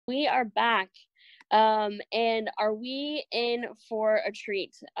We are back. And are we in for a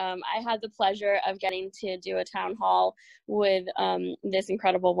treat? I had the pleasure of getting to do a town hall with this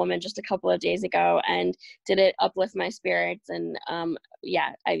incredible woman just a couple of days ago, and did it uplift my spirits. And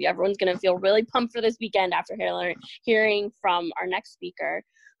yeah, everyone's going to feel really pumped for this weekend after hearing from our next speaker,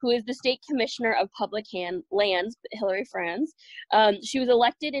 who is the State Commissioner of Public Lands, Hilary Franz. She was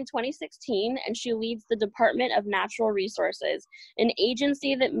elected in 2016, and she leads the Department of Natural Resources, an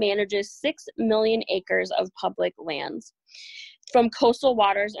agency that manages 6 million acres of public lands, from coastal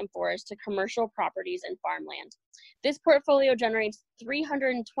waters and forests to commercial properties and farmland. This portfolio generates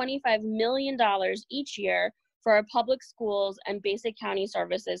 $325 million each year for our public schools and basic county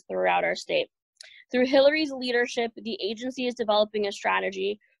services throughout our state. Through Hilary's leadership, the agency is developing a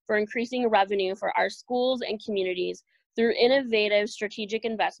strategy for increasing revenue for our schools and communities through innovative strategic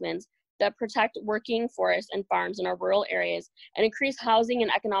investments that protect working forests and farms in our rural areas and increase housing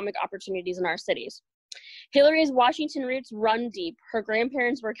and economic opportunities in our cities. Hilary's Washington roots run deep. Her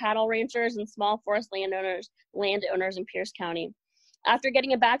grandparents were cattle ranchers and small forest landowners in Pierce County. After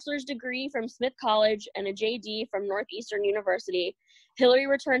getting a bachelor's degree from Smith College and a JD from Northeastern University, Hilary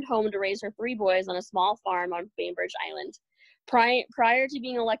returned home to raise her 3 boys on a small farm on Bainbridge Island. Prior to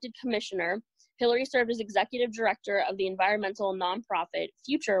being elected commissioner, Hilary served as executive director of the environmental nonprofit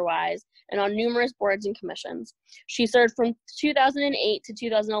FutureWise and on numerous boards and commissions. She served from 2008 to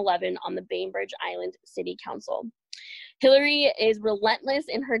 2011 on the Bainbridge Island City Council. Hilary is relentless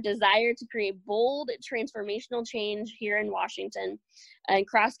in her desire to create bold, transformational change here in Washington. And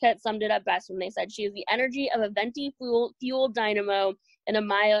Crosscut summed it up best when they said she is the energy of a venti fueled dynamo and a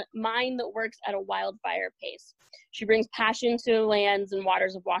mind that works at a wildfire pace. She brings passion to the lands and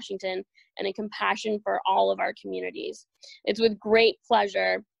waters of Washington and a compassion for all of our communities. It's with great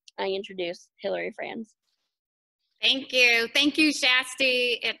pleasure I introduce Hilary Franz. Thank you. Thank you,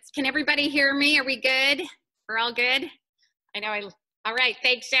 Shasti. Can everybody hear me? Are we good? We're all good? I know. All right.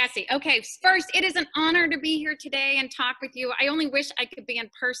 Thanks, Shasti. Okay. First, it is an honor to be here today and talk with you. I only wish I could be in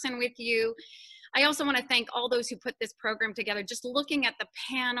person with you. I also want to thank all those who put this program together. Just looking at the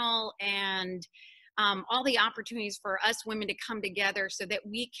panel and all the opportunities for us women to come together so that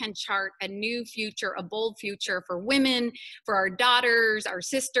we can chart a new future, a bold future for women, for our daughters, our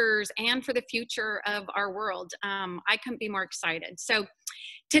sisters, and for the future of our world. I couldn't be more excited. So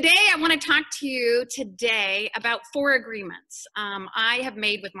today I want to talk to you today about 4 agreements I have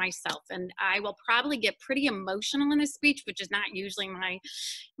made with myself, and I will probably get pretty emotional in this speech, which is not usually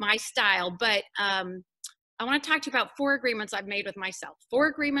my style, but I want to talk to you about 4 agreements I've made with myself. 4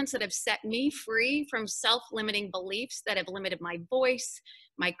 agreements that have set me free from self-limiting beliefs that have limited my voice,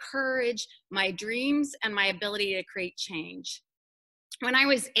 my courage, my dreams, and my ability to create change. When I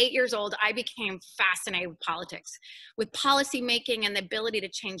was 8 years old, I became fascinated with politics, with policy making and the ability to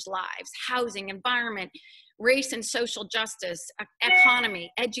change lives, housing, environment, race and social justice,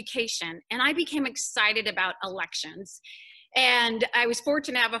 economy, education, and I became excited about elections. And I was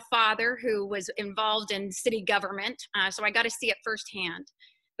fortunate to have a father who was involved in city government, so I got to see it firsthand.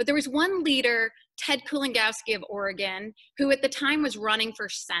 But there was one leader, Ted Kulongowski of Oregon, who at the time was running for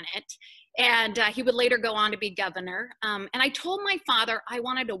Senate, and he would later go on to be governor. And I told my father I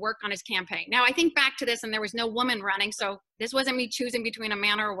wanted to work on his campaign. Now, I think back to this, and there was no woman running, so this wasn't me choosing between a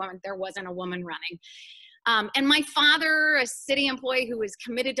man or a woman. There wasn't a woman running. And my father, a city employee who was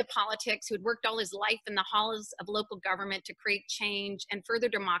committed to politics, who had worked all his life in the halls of local government to create change and further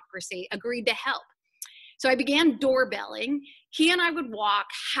democracy, agreed to help. So I began doorbelling. He and I would walk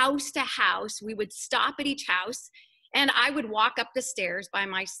house to house. We would stop at each house, and I would walk up the stairs by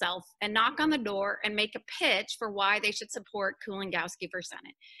myself and knock on the door and make a pitch for why they should support Kulongowski for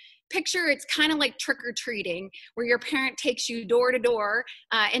Senate. Picture it's kind of like trick-or-treating, where your parent takes you door to door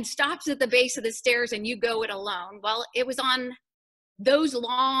and stops at the base of the stairs and you go it alone. Well, it was on those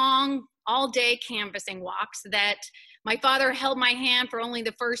long, all-day canvassing walks that my father held my hand for only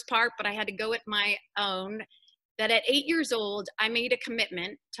the first part, but I had to go it my own, that at 8 years old, I made a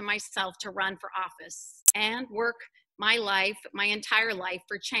commitment to myself to run for office and work my life, my entire life,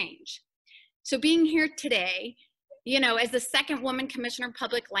 for change. So being here today, you know, as the second woman commissioner of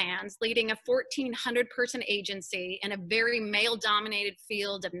public lands, leading a 1,400-person agency in a very male-dominated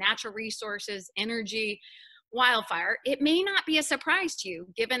field of natural resources, energy, wildfire, it may not be a surprise to you,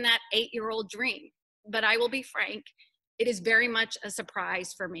 given that 8-year-old dream. But I will be frank, it is very much a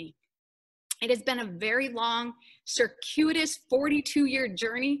surprise for me. It has been a very long, circuitous 42-year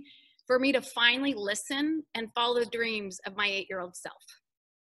journey for me to finally listen and follow the dreams of my 8-year-old self.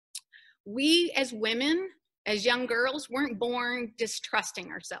 We as women, as young girls, weren't born distrusting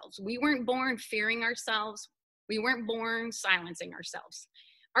ourselves. We weren't born fearing ourselves. We weren't born silencing ourselves.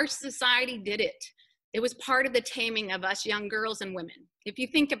 Our society did it. It was part of the taming of us young girls and women. If you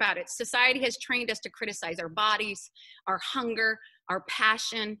think about it, society has trained us to criticize our bodies, our hunger, our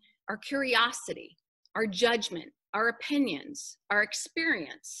passion, our curiosity, our judgment, our opinions, our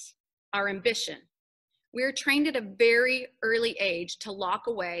experience, our ambition. We are trained at a very early age to lock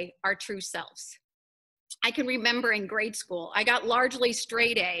away our true selves. I can remember in grade school, I got largely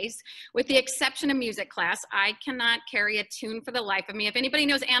straight A's, with the exception of music class. I cannot carry a tune for the life of me. If anybody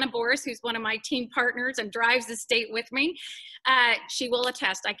knows Anna Boris, who's one of my team partners and drives the state with me, she will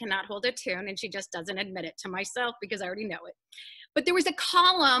attest I cannot hold a tune, and she just doesn't admit it to myself because I already know it. But there was a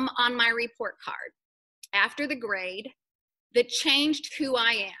column on my report card after the grade that changed who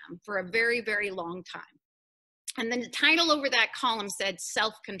I am for a very, very long time. And then the title over that column said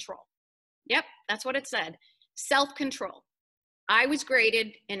self-control. Yep, that's what it said, self-control. I was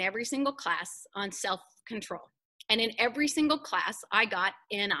graded in every single class on self-control. And in every single class, I got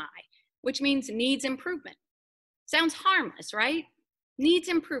NI, which means needs improvement. Sounds harmless, right? Needs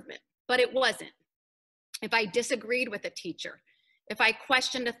improvement, but it wasn't. If I disagreed with a teacher, if I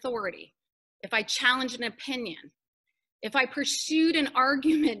questioned authority, if I challenged an opinion, if I pursued an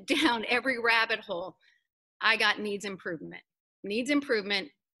argument down every rabbit hole, I got needs improvement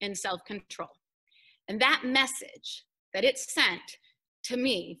and self-control. And that message that it sent to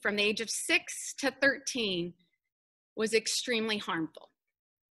me from the age of 6 to 13 was extremely harmful.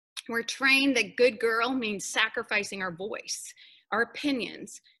 We're trained that good girl means sacrificing our voice, our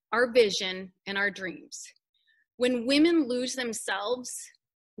opinions, our vision, and our dreams. When women lose themselves,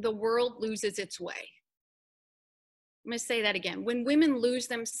 the world loses its way. I'm gonna say that again. When women lose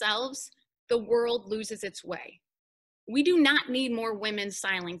themselves, the world loses its way. We do not need more women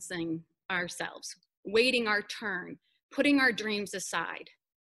silencing ourselves, waiting our turn, putting our dreams aside.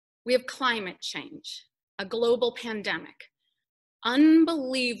 We have climate change, a global pandemic,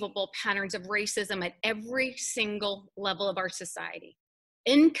 unbelievable patterns of racism at every single level of our society,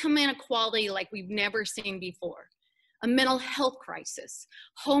 income inequality like we've never seen before, a mental health crisis,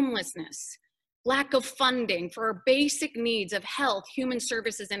 homelessness, lack of funding for our basic needs of health, human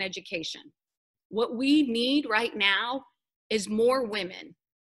services, and education. What we need right now is more women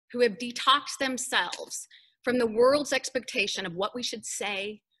who have detoxed themselves from the world's expectation of what we should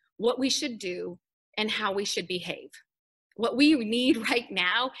say, what we should do, and how we should behave. What we need right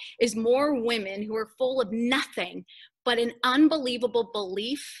now is more women who are full of nothing but an unbelievable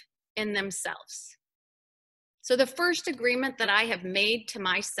belief in themselves. So the first agreement that I have made to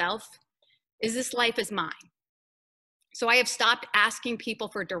myself is this life is mine. So I have stopped asking people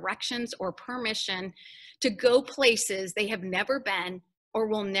for directions or permission to go places they have never been or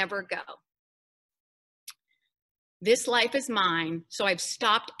will never go. This life is mine, so I've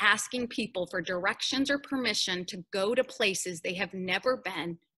stopped asking people for directions or permission to go to places they have never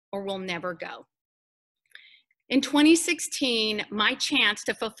been or will never go. In 2016, my chance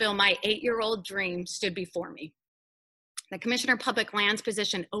to fulfill my 8-year-old dream stood before me. The Commissioner of Public Lands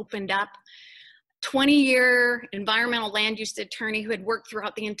position opened up. 20-year environmental land use attorney who had worked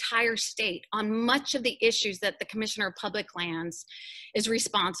throughout the entire state on much of the issues that the Commissioner of Public Lands is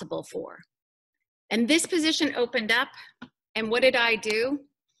responsible for. And this position opened up, and what did I do?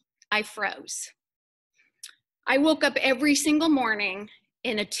 I froze. I woke up every single morning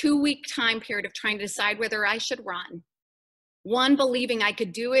in a 2-week time period of trying to decide whether I should run. One, believing I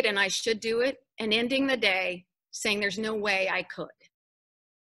could do it and I should do it, and ending the day saying there's no way I could.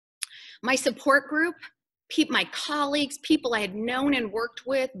 My support group, my colleagues, people I had known and worked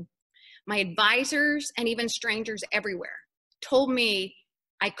with, my advisors, and even strangers everywhere told me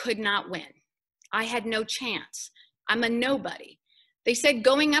I could not win. I had no chance. I'm a nobody. They said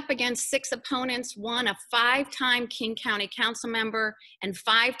going up against 6 opponents, one a 5-time King County council member and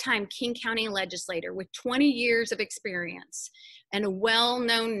 5-time King County legislator with 20 years of experience and a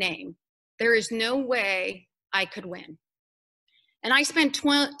well-known name, there is no way I could win. And I spent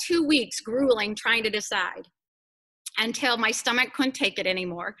 2 weeks grueling trying to decide until my stomach couldn't take it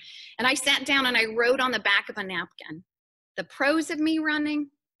anymore. And I sat down and I wrote on the back of a napkin, the pros of me running,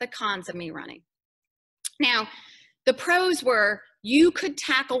 the cons of me running. Now, the pros were, you could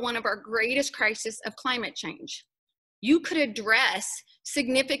tackle one of our greatest crises of climate change. You could address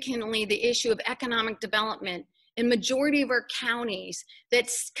significantly the issue of economic development in majority of our counties that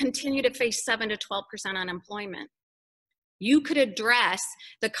continue to face 7 to 12% unemployment. You could address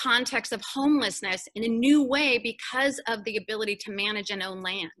the context of homelessness in a new way because of the ability to manage and own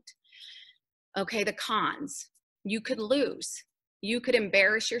land. Okay, the cons. You could lose. You could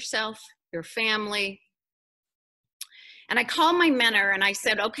embarrass yourself, your family. And I called my mentor and I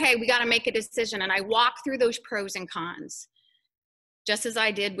said, okay, we got to make a decision. And I walked through those pros and cons. just as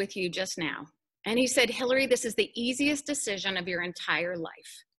I did with you just now. And he said, Hilary, this is the easiest decision of your entire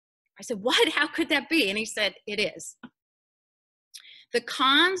life. I said, what? How could that be? And he said, it is. The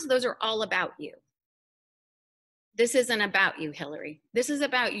cons, those are all about you. This isn't about you, Hilary. This is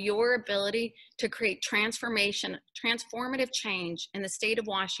about your ability to create transformative change in the state of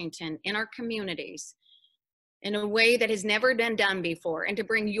Washington, in our communities, in a way that has never been done before, and to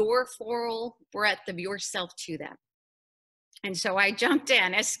bring your full breadth of yourself to them. And so I jumped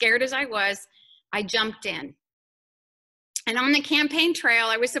in. As scared as I was, I jumped in. And on the campaign trail,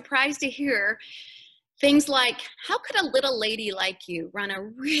 I was surprised to hear things like, how could a little lady like you run a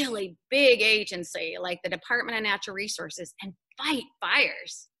really big agency like the Department of Natural Resources and fight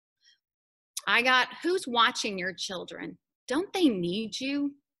fires? I got, who's watching your children? Don't they need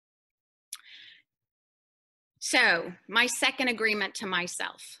you? So my second agreement to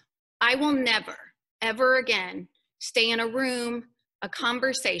myself, I will never, ever again stay in a room, a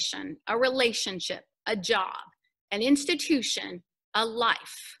conversation, a relationship, a job, an institution, a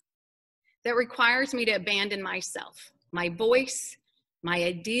life that requires me to abandon myself, my voice, my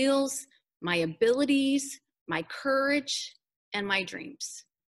ideals, my abilities, my courage, and my dreams.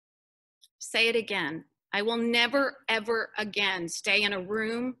 Say it again. I will never, ever again stay in a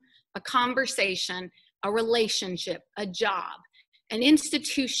room, a conversation, a relationship, a job, an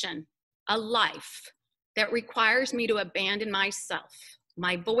institution, a life that requires me to abandon myself,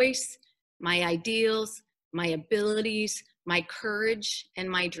 my voice, my ideals, my abilities, my courage, and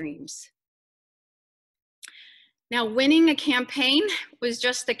my dreams. Now, winning a campaign was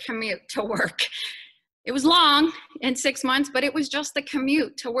just the commute to work. It was long, in 6 months, but it was just the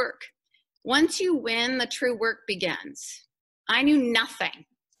commute to work. Once you win, the true work begins. I knew nothing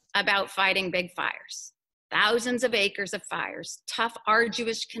about fighting big fires. Thousands of acres of fires, tough,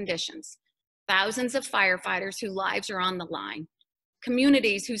 arduous conditions, thousands of firefighters whose lives are on the line,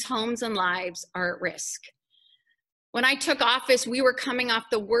 communities whose homes and lives are at risk. When I took office, we were coming off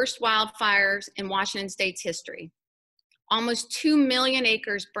the worst wildfires in Washington State's history. Almost 2 million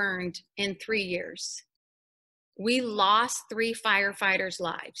acres burned in 3 years. We lost 3 firefighters'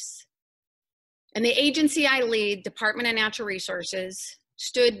 lives. And the agency I lead, Department of Natural Resources,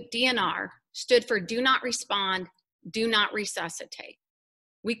 DNR, stood for Do Not Respond, Do Not Resuscitate.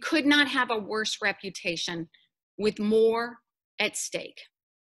 We could not have a worse reputation with more at stake.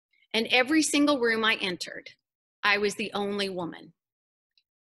 And every single room I entered, I was the only woman.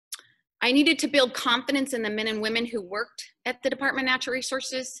 I needed to build confidence in the men and women who worked at the Department of Natural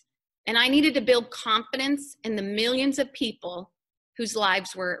Resources, and I needed to build confidence in the millions of people whose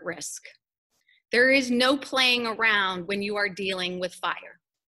lives were at risk. There is no playing around when you are dealing with fire.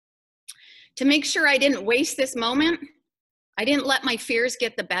 To make sure I didn't waste this moment, I didn't let my fears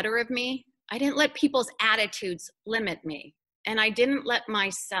get the better of me. I didn't let people's attitudes limit me, and I didn't let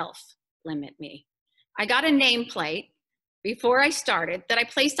myself limit me. I got a nameplate before I started that I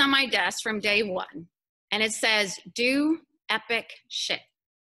placed on my desk from day one, and it says, do epic shit.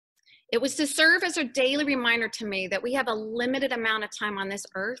 It was to serve as a daily reminder to me that we have a limited amount of time on this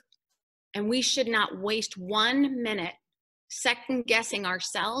earth, and we should not waste 1 minute second guessing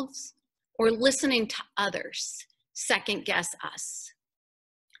ourselves or listening to others second guess us.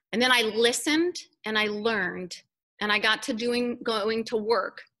 And then I listened and I learned, and I got to going to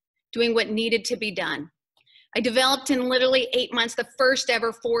work, doing what needed to be done. I developed in literally 8 months the first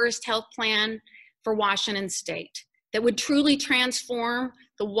ever forest health plan for Washington State that would truly transform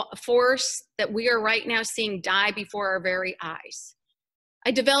the forests that we are right now seeing die before our very eyes.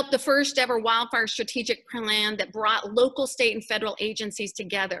 I developed the first ever wildfire strategic plan that brought local, state, and federal agencies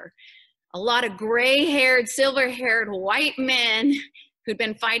together. A lot of gray-haired, silver-haired white men who'd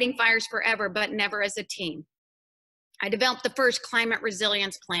been fighting fires forever, but never as a team. I developed the first climate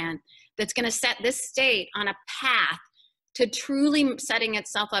resilience plan that's going to set this state on a path to truly setting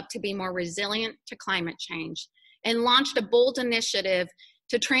itself up to be more resilient to climate change, and launched a bold initiative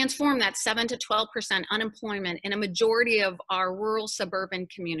to transform that 7 to 12% unemployment in a majority of our rural suburban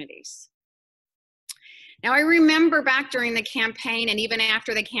communities. Now, I remember back during the campaign and even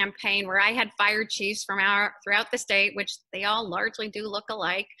after the campaign where I had fire chiefs from throughout the state, which they all largely do look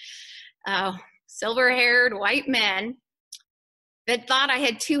alike, silver-haired white men that thought I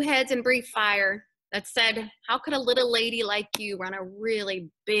had 2 heads and breathed fire, that said, how could a little lady like you run a really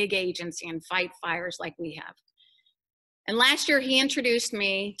big agency and fight fires like we have? And last year he introduced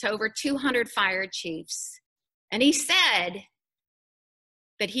me to over 200 fire chiefs. And he said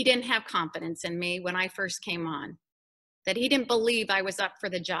that he didn't have confidence in me when I first came on, that he didn't believe I was up for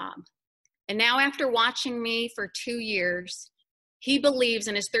the job. And now after watching me for 2 years, he believes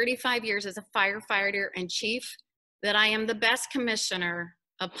in his 35 years as a firefighter and chief that I am the best commissioner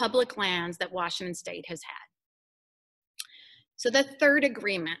of public lands that Washington State has had. So the third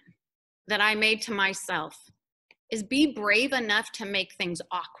agreement that I made to myself is be brave enough to make things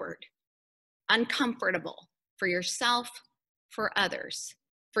awkward, uncomfortable for yourself, for others.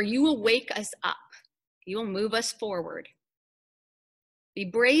 For you will wake us up. You will move us forward. Be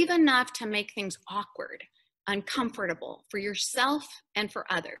brave enough to make things awkward, uncomfortable for yourself and for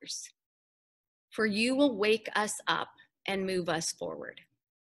others. For you will wake us up and move us forward.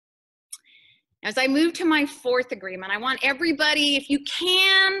 As I move to my fourth agreement, I want everybody, if you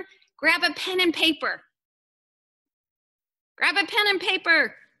can, grab a pen and paper. Grab a pen and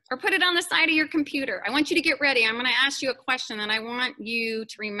paper or put it on the side of your computer. I want you to get ready. I'm going to ask you a question and I want you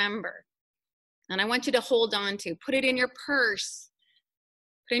to remember. And I want you to hold on to. Put it in your purse,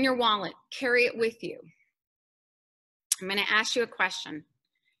 put it in your wallet, carry it with you. I'm going to ask you a question.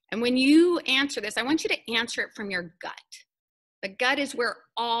 And when you answer this, I want you to answer it from your gut. The gut is where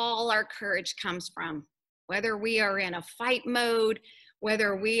all our courage comes from. Whether we are in a fight mode,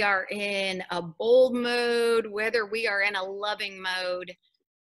 whether we are in a bold mode, whether we are in a loving mode,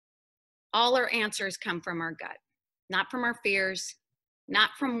 all our answers come from our gut, not from our fears,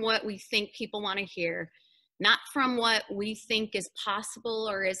 not from what we think people want to hear, not from what we think is possible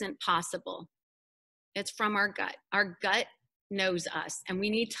or isn't possible. It's from our gut. Our gut knows us, and we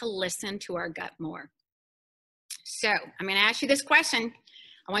need to listen to our gut more. So I'm going to ask you this question.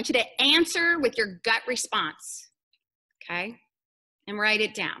 I want you to answer with your gut response, okay? And write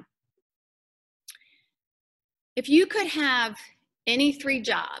it down. If you could have any 3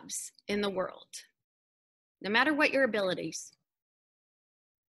 jobs in the world, no matter what your abilities,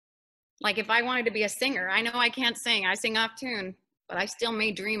 like if I wanted to be a singer, I know I can't sing, I sing off tune, but I still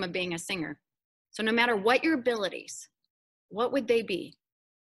may dream of being a singer. So no matter what your abilities, what would they be?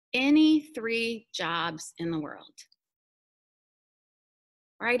 Any 3 jobs in the world.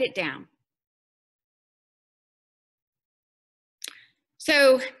 Write it down.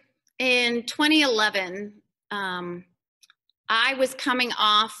 So in 2011, I was coming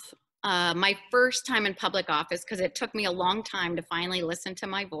off my first time in public office because it took me a long time to finally listen to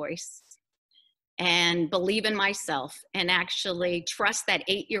my voice and believe in myself and actually trust that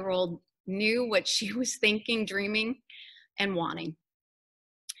 8-year-old knew what she was thinking, dreaming, and wanting,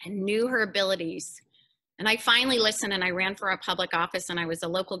 and knew her abilities. And I finally listened and I ran for a public office and I was a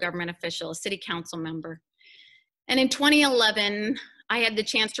local government official, a city council member. And in 2011, I had the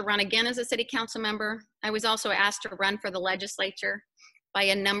chance to run again as a city council member. I was also asked to run for the legislature by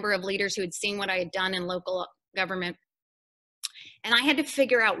a number of leaders who had seen what I had done in local government. And I had to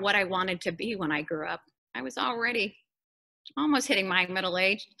figure out what I wanted to be when I grew up. I was already almost hitting my middle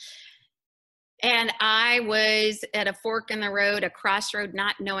age. And I was at a fork in the road, a crossroad,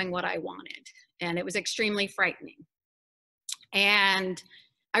 not knowing what I wanted. And it was extremely frightening. And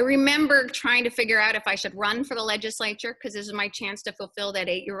I remember trying to figure out if I should run for the legislature, because this is my chance to fulfill that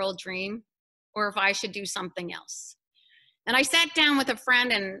 8-year-old dream, or if I should do something else. And I sat down with a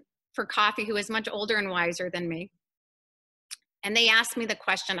friend for coffee who was much older and wiser than me. And they asked me the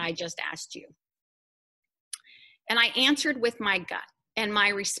question I just asked you. And I answered with my gut, and my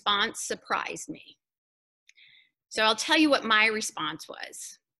response surprised me. So I'll tell you what my response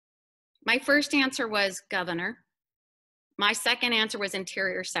was. My first answer was governor. My second answer was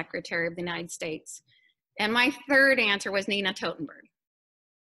Interior Secretary of the United States. And my third answer was Nina Totenberg.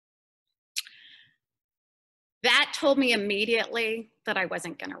 That told me immediately that I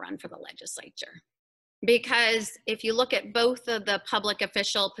wasn't going to run for the legislature. Because if you look at both of the public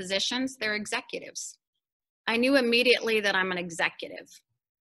official positions, they're executives. I knew immediately that I'm an executive.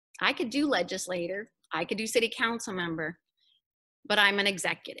 I could do legislator, I could do city council member, but I'm an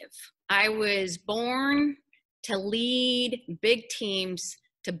executive. I was born to lead big teams,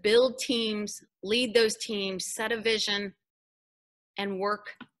 to build teams, lead those teams, set a vision, and work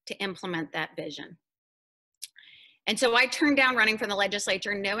to implement that vision. And so I turned down running for the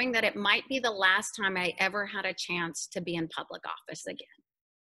legislature, knowing that it might be the last time I ever had a chance to be in public office again.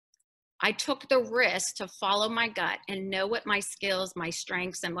 I took the risk to follow my gut and know what my skills, my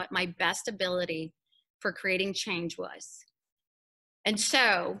strengths, and what my best ability for creating change was. And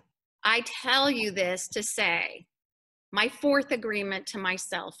so I tell you this to say, my fourth agreement to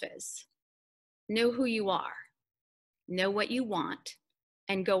myself is, know who you are, know what you want,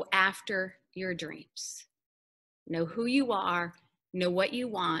 and go after your dreams. Know who you are, know what you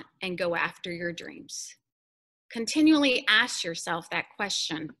want, and go after your dreams. Continually ask yourself that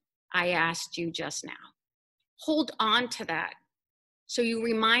question I asked you just now. Hold on to that so you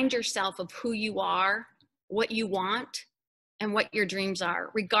remind yourself of who you are, what you want, and what your dreams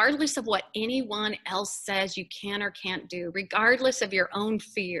are, regardless of what anyone else says you can or can't do, regardless of your own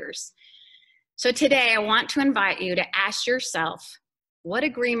fears. So today I want to invite you to ask yourself, what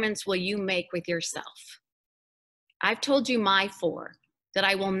agreements will you make with yourself? I've told you my 4 that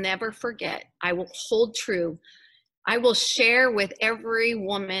I will never forget. I will hold true. I will share with every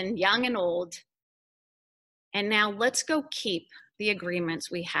woman, young and old. And now let's go keep the agreements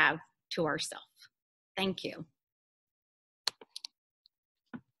we have to ourselves. Thank you.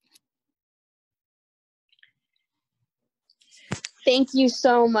 Thank you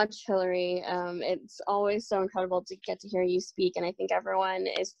so much, Hilary. It's always so incredible to get to hear you speak, and I think everyone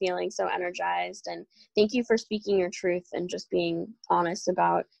is feeling so energized. And thank you for speaking your truth and just being honest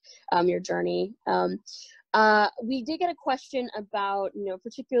about your journey. We did get a question about,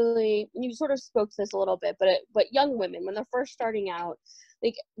 particularly, you sort of spoke to this a little bit, but young women, when they're first starting out,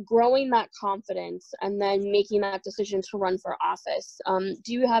 like growing that confidence and then making that decision to run for office.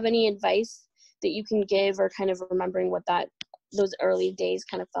 Do you have any advice that you can give, or kind of remembering what those early days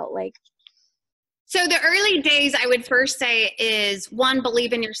kind of felt like? So the early days, I would first say, is 1,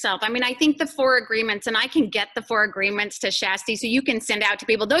 believe in yourself. I mean, I think the 4 agreements, and I can get the 4 agreements to Shasti so you can send out to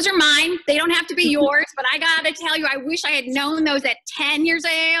people. Those are mine. They don't have to be yours, but I got to tell you, I wish I had known those at 10 years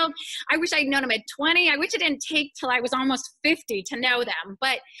old. I wish I'd known them at 20. I wish it didn't take till I was almost 50 to know them.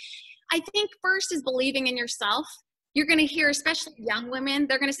 But I think first is believing in yourself. You're going to hear, especially young women,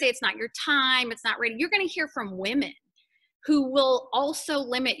 they're going to say it's not your time, it's not ready. You're going to hear from women who will also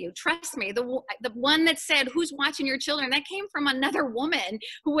limit you. Trust me, the one that said, who's watching your children, that came from another woman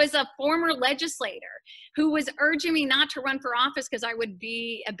who was a former legislator, who was urging me not to run for office because I would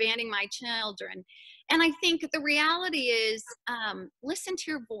be abandoning my children. And I think the reality is, listen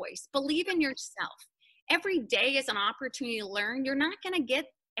to your voice, believe in yourself. Every day is an opportunity to learn. You're not gonna get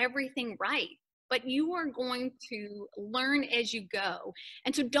everything right, but you are going to learn as you go.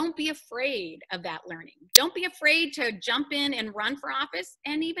 And so don't be afraid of that learning. Don't be afraid to jump in and run for office.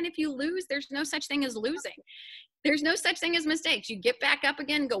 And even if you lose, there's no such thing as losing. There's no such thing as mistakes. You get back up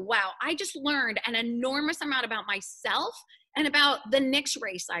again and go, wow, I just learned an enormous amount about myself and about the next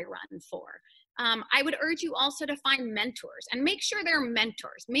race I run for. I would urge you also to find mentors, and make sure they're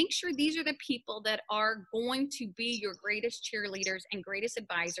mentors. Make sure these are the people that are going to be your greatest cheerleaders and greatest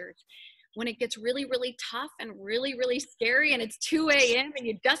advisors when it gets really, really tough and really, really scary and it's 2 a.m. and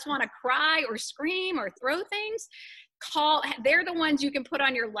you just want to cry or scream or throw things. They're the ones you can put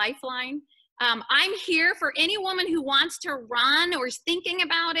on your lifeline. I'm here for any woman who wants to run or is thinking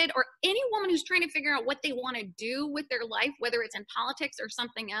about it, or any woman who's trying to figure out what they want to do with their life, whether it's in politics or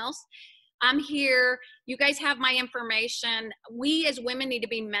something else. I'm here. You guys have my information. We as women need to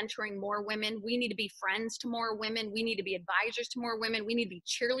be mentoring more women. We need to be friends to more women. We need to be advisors to more women. We need to be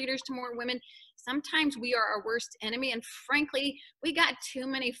cheerleaders to more women. Sometimes we are our worst enemy. And frankly, we got too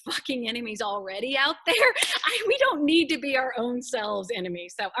many fucking enemies already out there. We don't need to be our own selves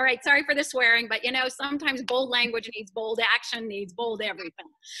enemies. So, all right, sorry for the swearing, but sometimes bold language needs bold action, needs bold everything.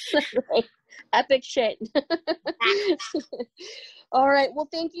 Right. Epic shit. All right. Well,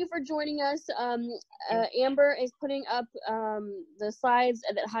 thank you for joining us. Amber is putting up the slides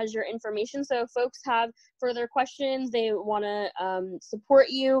that has your information. So if folks have further questions, they want to support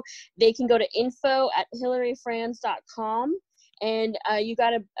you, they can go to info@hilaryfranz.com. And you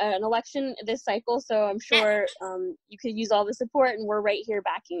got an election this cycle, so I'm sure you could use all the support, and we're right here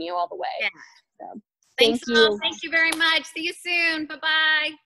backing you all the way. Yeah. So, Thanks, Mom. Thank you very much. See you soon. Bye-bye.